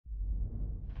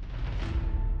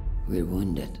We're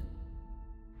wounded.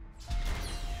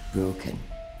 Broken.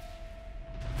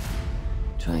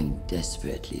 Trying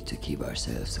desperately to keep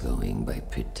ourselves going by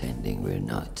pretending we're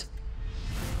not.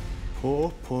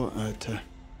 Poor Erta.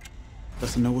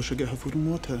 Doesn't know where she'll get her food and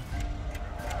water.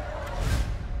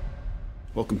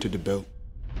 Welcome to the belt.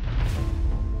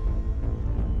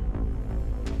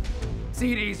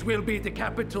 Ceres will be the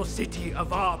capital city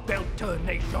of our Belter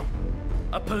nation.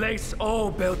 A place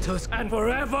all Belters and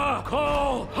forever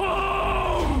call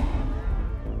home!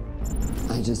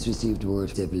 I just received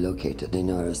word they've located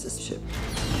Inaros' ship.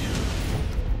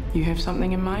 You have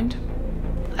something in mind?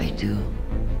 I do.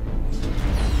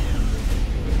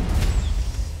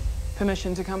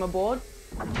 Permission to come aboard?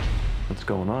 What's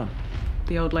going on?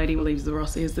 The old lady believes the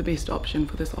Rossi is the best option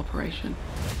for this operation.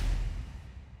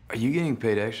 Are you getting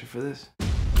paid extra for this?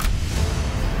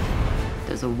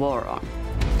 There's a war on.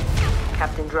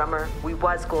 Captain Drummer, we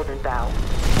was Golden Bow.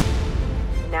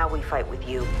 Now we fight with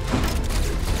you.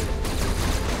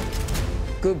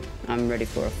 Good. I'm ready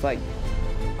for a fight.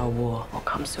 A war will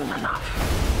come soon enough.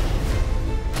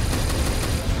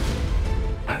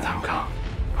 Let them come.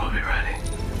 We'll be ready.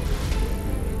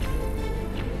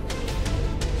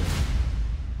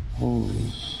 Holy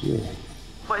shit.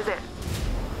 What is it?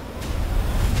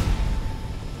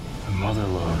 The mother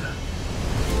lode.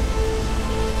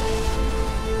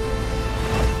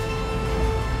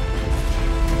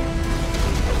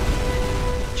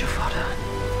 Your father.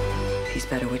 He's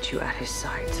better with you at his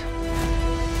side.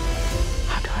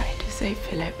 I tried to save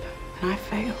Philip, and I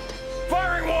failed.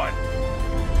 Firing one!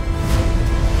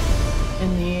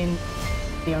 In the end,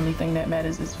 the only thing that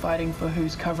matters is fighting for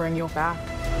who's covering your back.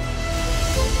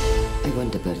 I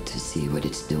want the belt to see what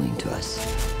it's doing to us.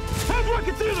 Have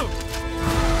rocket through them!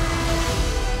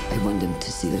 I want them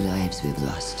to see the lives we've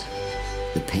lost,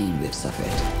 the pain we've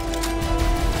suffered.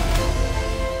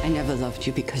 I never loved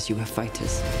you because you were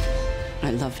fighters.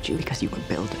 I loved you because you were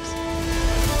builders.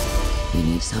 We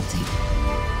need something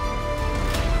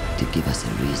to give us a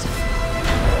reason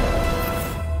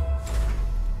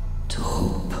to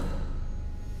hope.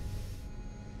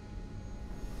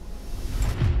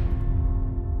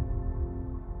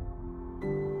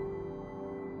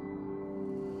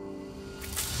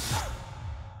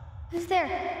 Who's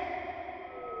there?